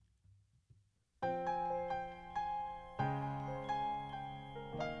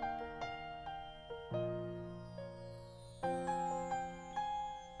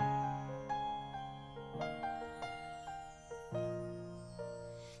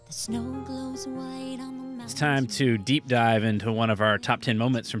It's time to deep dive into one of our top 10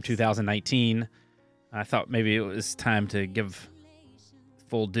 moments from 2019. I thought maybe it was time to give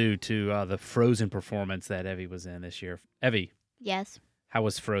full due to the Frozen performance that Evie was in this year. Evie, Yes. how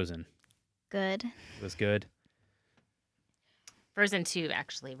was Frozen? Good. It was good. Frozen 2,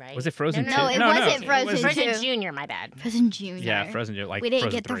 actually, right? Was it Frozen 2? No, it wasn't Frozen it was, 2. Frozen Junior, my bad. Frozen Junior. Yeah, Frozen Junior. Like we didn't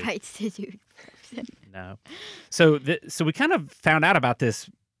Frozen get 3. the rights to do Frozen. No. So we kind of found out about this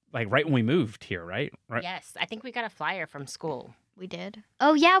like right when we moved here, right? Right. Yes, I think we got a flyer from school. We did.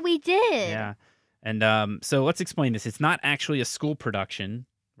 Oh, yeah, we did. Yeah. And so let's explain this. It's not actually a school production,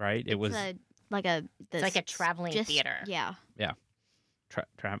 right? It was It's like a traveling theater. Yeah. well,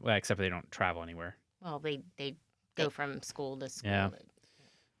 except for they don't travel anywhere. Well, they go from school to school.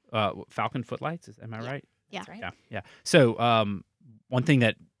 Yeah. Falcon Footlights, am I right? Yeah. That's right. Yeah. So one thing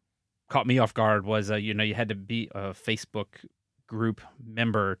that caught me off guard was you had to be a Facebook group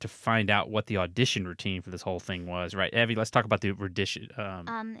member to find out what the audition routine for this whole thing was, right? Evie, let's talk about the audition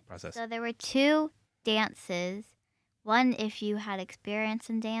process. So there were 2 dances. One if you had experience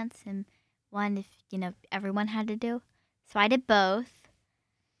in dance, and one if everyone had to do. So I did both.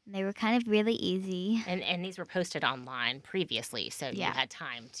 And they were kind of really easy. And these were posted online previously, so you Yeah. had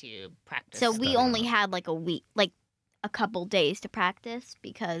time to practice. So we study only on it. had like a week, like a couple days to practice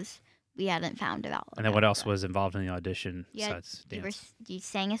because we hadn't found it out. And then what else was involved in the audition Yeah, besides dance? You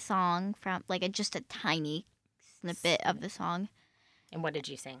sang a song from like just a tiny snippet of the song. And what did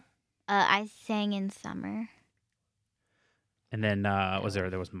you sing? I sang in Summer. And then there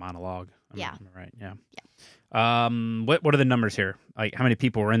was monologue. Yeah. Am I right? Yeah. What are the numbers here? Like how many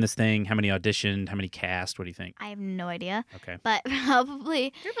people were in this thing? How many auditioned? How many cast? What do you think? I have no idea, Okay. but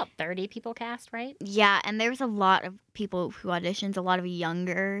probably There were about 30 people cast, right? yeah. And there was a lot of people who auditioned. A lot of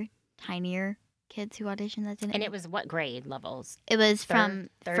younger, tinier kids who auditioned. That's in it. And it was what grade levels? It was third- from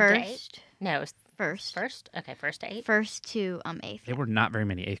third to first, No, it was first, first. Okay, first to 8. first to 8th. There were not very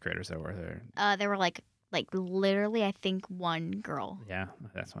many 8th graders that were there. There were like literally, I think one girl. Yeah,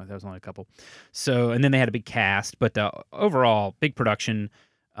 that's why there was only a couple. So, and then they had a big cast, but overall, big production.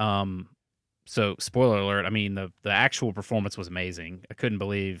 So, spoiler alert. I mean, the actual performance was amazing. I couldn't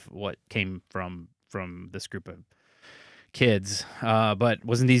believe what came from this group of kids. But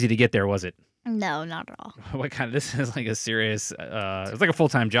wasn't easy to get there, was it? No, not at all. What kind of? This is like a serious. It's like a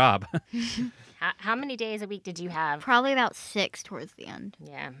full-time job. How many days a week did you have? Probably about 6 towards the end.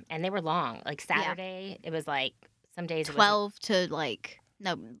 Yeah, and they were long. Like Saturday, it was like some days it 12 to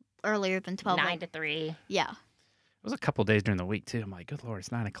earlier than was 12. 9 to 3. Yeah. It was a couple days during the week too. I'm like, good lord, it's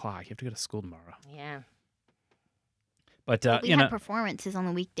 9:00. You have to go to school tomorrow. Yeah. But We had performances on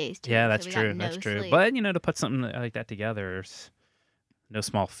the weekdays too. yeah, so that's we got true. no That's true. sleep. But to put something like that together, is no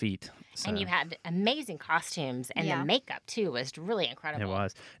small feat. So. And you had amazing costumes, and Yeah. the makeup too was really incredible. It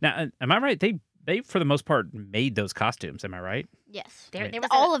was. Now, am I right? They for the most part made those costumes. Am I right? Yes. There Right. was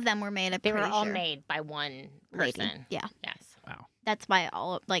All of them were made. they were all made by one lady. person. Yeah. Yes. Wow. That's why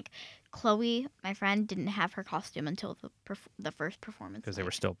Chloe, my friend, didn't have her costume until the first performance. Because they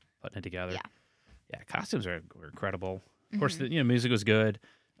were still putting it together. Yeah. Yeah. Costumes were incredible. Of Mm-hmm. course, the music was good.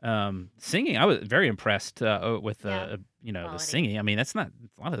 Singing, I was very impressed with the the Quality. singing. I mean, that's not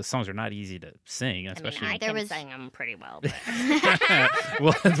a lot of the songs are not easy to sing, I especially. mean, I There can was- sing them pretty well.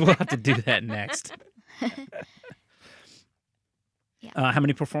 But we'll have to do that next. Yeah. How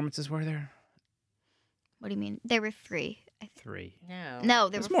many performances were there? What do you mean? There were 3. 3. No,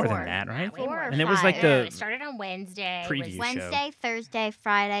 there It was were more 4. than that, right? Way 4 more. or And it was like 5. the It started on Wednesday. preview was show. Wednesday, Thursday,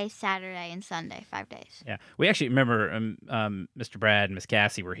 Friday, Saturday, and Sunday. 5 days. Yeah, we actually remember Mr. Brad and Miss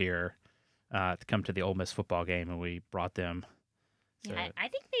Cassie were here to come to the Ole Miss football game, and we brought them. So, I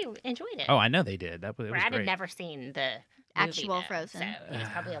think they enjoyed it. oh, I know they did. It was Brad great. had never seen the Actual movie, though, Frozen. so he's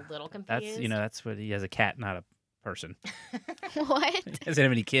probably a little confused. That's what he has a cat, not a person. What? He doesn't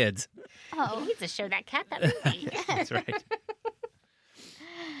have any kids. He Oh. needs to show that cat that movie. That's right.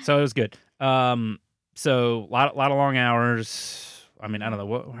 So it was good. So a lot of long hours. I mean, I don't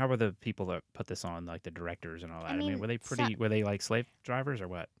know. How were the people that put this on, like the directors and all that? I mean, mean, were they pretty? Were they like slave drivers or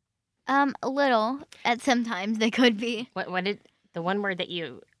what? A little. At sometimes they could be. What did the one word that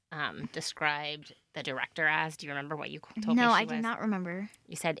you described the director as? Do you remember what you told me? No, she I do was? not remember.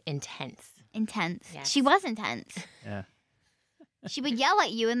 You said intense. Intense. Yes. She was intense. Yeah. She would yell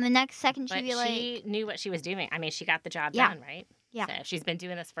at you, and the next second she'd But be like, she knew what she was doing. I mean, she got the job Yeah. done, right? Yeah. So she's been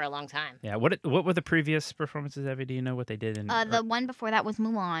doing this for a long time. Yeah. What were the previous performances, Evie? Do you know what they did in? the one before that was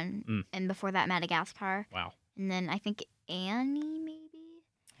Mulan, Mm. and before that Madagascar, Wow. and then I think Annie maybe.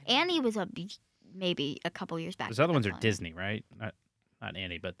 Annie was maybe a couple years back. Those other ones are That's all I know. Disney, right? Not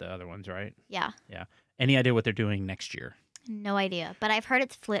Annie, but the other ones, right? Yeah. Any idea what they're doing next year? No idea. But I've heard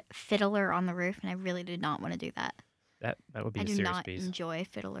it's Fiddler on the Roof, and I really did not want to do that. That would be I a do serious not piece. enjoy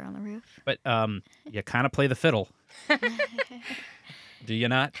Fiddler on the Roof. But you kind of play the fiddle, do you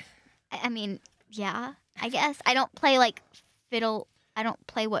not? I mean, yeah, I guess. I don't play like fiddle. I don't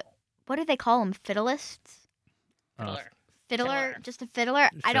play what do they call them? Fiddleists? Uh, Fiddler. Fiddler? Just a fiddler?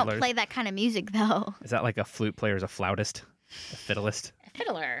 I don't Fiddlers. play that kind of music, though. Is that like a flute player is a flautist, a fiddleist? A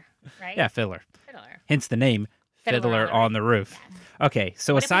fiddler, right? Yeah, fiddler. Fiddler. Hence the name Fiddler on the Roof. Okay,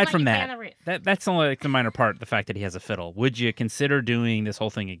 so What if we aside let from you play that, on the roof? that's only like the minor part, the fact that he has a fiddle. Would you consider doing this whole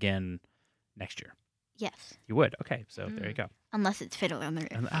thing again next year? Yes. You would. Okay, so there you go. Unless it's Fiddler on the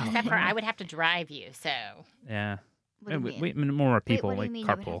Roof. And- oh, Except for I would have to drive you, so yeah. What do you We, mean? more Wait, people what do like you mean you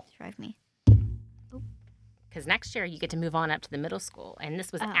would have carpool. to drive me? because next year you get to move on up to the middle school, and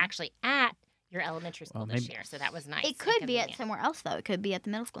this was Oh. actually at your elementary school Well, this maybe- year, so that was nice. It and could be at convenient. somewhere else, though. It could be at the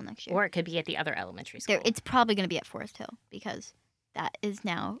middle school next year. or it could be at the other elementary school. It's probably going to be at Forest Hill because that is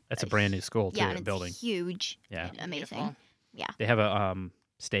now. That's a brand new school too, Yeah, and it's building. huge. Yeah. And amazing. Beautiful. They have a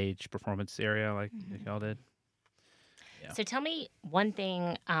stage performance area like Mhm. y'all did. Yeah. So tell me one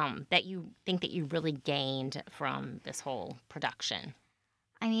thing that you think that you really gained from this whole production.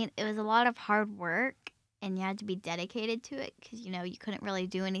 I mean, it was a lot of hard work, and you had to be dedicated to it because you couldn't really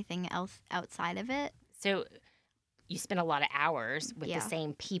do anything else outside of it. So you spent a lot of hours with Yeah. the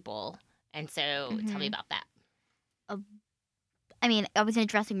same people, and so tell me Mhm. about that. I mean, I was in a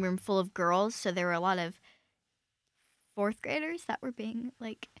dressing room full of girls, so there were a lot of fourth graders that were being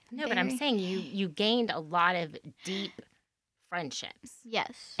like. No, but I'm very- saying you gained a lot of deep friendships.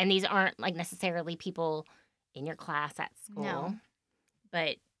 Yes. And these aren't like necessarily people in your class at school. No.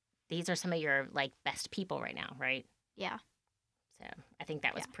 But these are some of your like best people right now, right? Yeah. So I think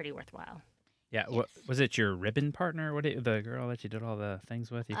that was Yeah. pretty worthwhile. Yeah. What Yes. was it? Your ribbon partner? The girl that you did all the things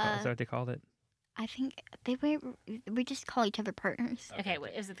with? Is that what they called it? I think we just call each other partners. Okay,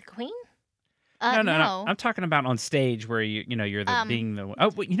 is it the Queen? No. I'm talking about on stage where you're the being the. Oh,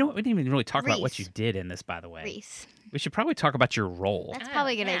 well, you know what? We didn't even really talk about what you Reese. did in this, by the way. Reese. We should probably talk about your role. That's Oh,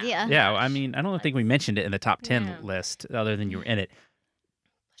 probably a good yeah. idea. Yeah, I mean, I don't think we mentioned it in the top 10 Yeah. list, other than you were in it.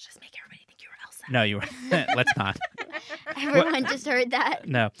 Let's just make everybody think you were Elsa. No, you were. Let's not. Everyone just heard that.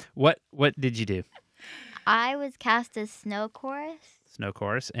 No. What did you do? I was cast as Snow Chorus. Snow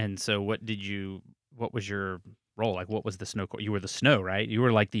chorus. And so, what was your role? Like, what was the snow chorus? You were the snow, right? You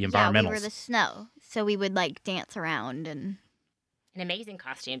were like the environmentals. Yeah, we were the snow, so we would like dance around and. And amazing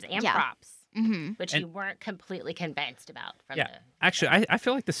costumes and Yeah. props, Mm-hmm. which And- you weren't completely convinced about from Yeah. the Actually, I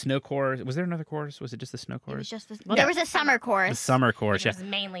feel like the snow chorus. Was there another chorus? Was it just the snow It was chorus? just Well, there yeah. was a summer The chorus. summer chorus. which Yeah. was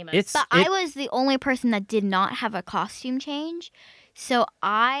mainly most It's. But it- I was the only person that did not have a costume change, so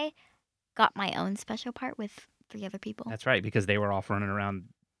I got my own special part with 3 other people. That's right, because they were off running around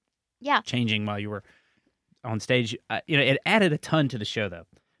Yeah. changing while you were on stage. It added a ton to the show, though,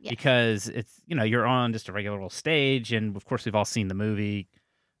 Yes. because it's you're on just a regular little stage, and of course we've all seen the movie,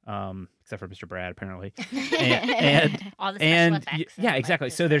 except for Mr. Brad apparently. and all the special and effects. yeah, like, exactly.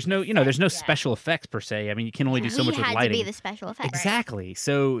 the So there's no set, there's no yeah. special effects per se. I mean, you can only do so we much with had lighting. to be the special effects. Exactly.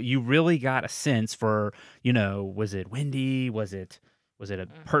 So you really got a sense for was it windy? Was it a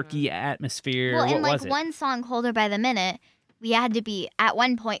perky atmosphere? Well, what in like was it? one song, "Hold Her by the Minute," we had to be at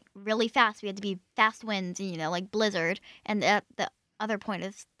one point really fast. We had to be fast winds, and like blizzard, and at the other point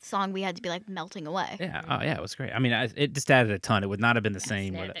of the song, we had to be like melting away. Yeah. Oh, yeah. It was great. I mean, it just added a ton. It would not have been the Yes,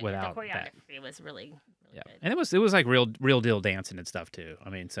 same no, without the that. choreography was really Yeah. good. And it was like real deal dancing and stuff too. I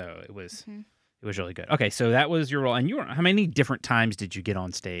mean, so it was Mhm. really good. Okay, so that was your role. And how many different times did you get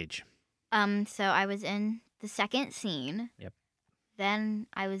on stage? So I was in the second scene. Yep. Then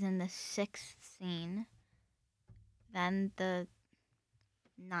I was in the 6th scene. Then the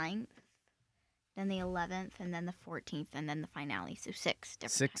 9th. Then the 11th, and then the 14th, and then the finale. So 6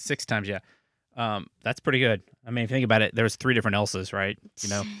 different Six times, yeah. That's pretty good. I mean, if you think about it, there was 3 different Elsas, right?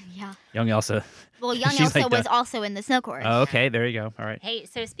 Yeah. Young Elsa. Well, young She's Elsa like was the- also in the snow chorus. Oh, okay, there you go. All right. Hey,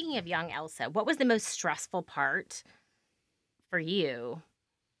 so speaking of young Elsa, what was the most stressful part for you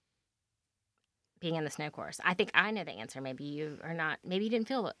being in the snow course? I think I know the answer. Maybe you are not. Maybe you didn't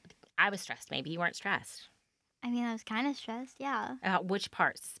feel it. I was stressed. Maybe you weren't stressed. I mean, I was kind of stressed. Yeah. About which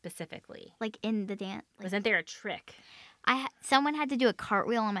parts specifically? Like in the dance. Like, Wasn't there a trick? someone had to do a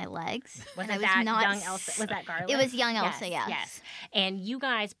cartwheel on my legs. and Wasn't I was that not young Elsa? Was that Garlic? It was young Elsa, yes. Yes. And you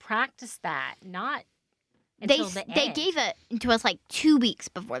guys practiced that not They until the they end. gave it to us like 2 weeks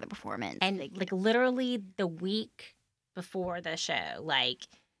before the performance. And They- like literally the week before the show, like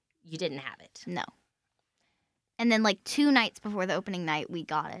you didn't have it. no. And then like 2 nights before the opening night, we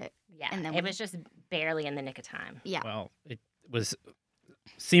got it. Yeah. And then it we- was just barely in the nick of time. Yeah. Well, it was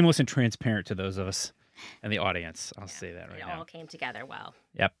seamless and transparent to those of us and the audience. I'll Yeah, say that right it now. all came together well.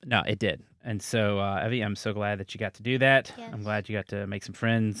 Yep. No, it did. And so, Evie, I'm so glad that you got to do that. Yes. I'm glad you got to make some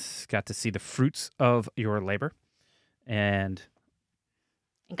friends, got to see the fruits of your labor. And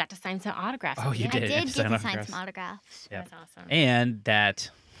And got to sign some autographs. Oh, at the you end. I did. did You get sign to sign autographs. some autographs. Yep. That's awesome. and that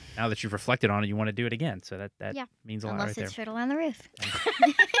now that you've reflected on it, you want to do it again. So that Yeah. means a lot Unless right there. it's Fiddle on the Roof.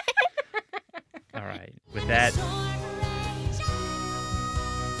 All right. With that,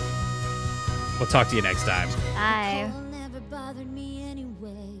 we'll talk to you next time. Bye. Never bothered me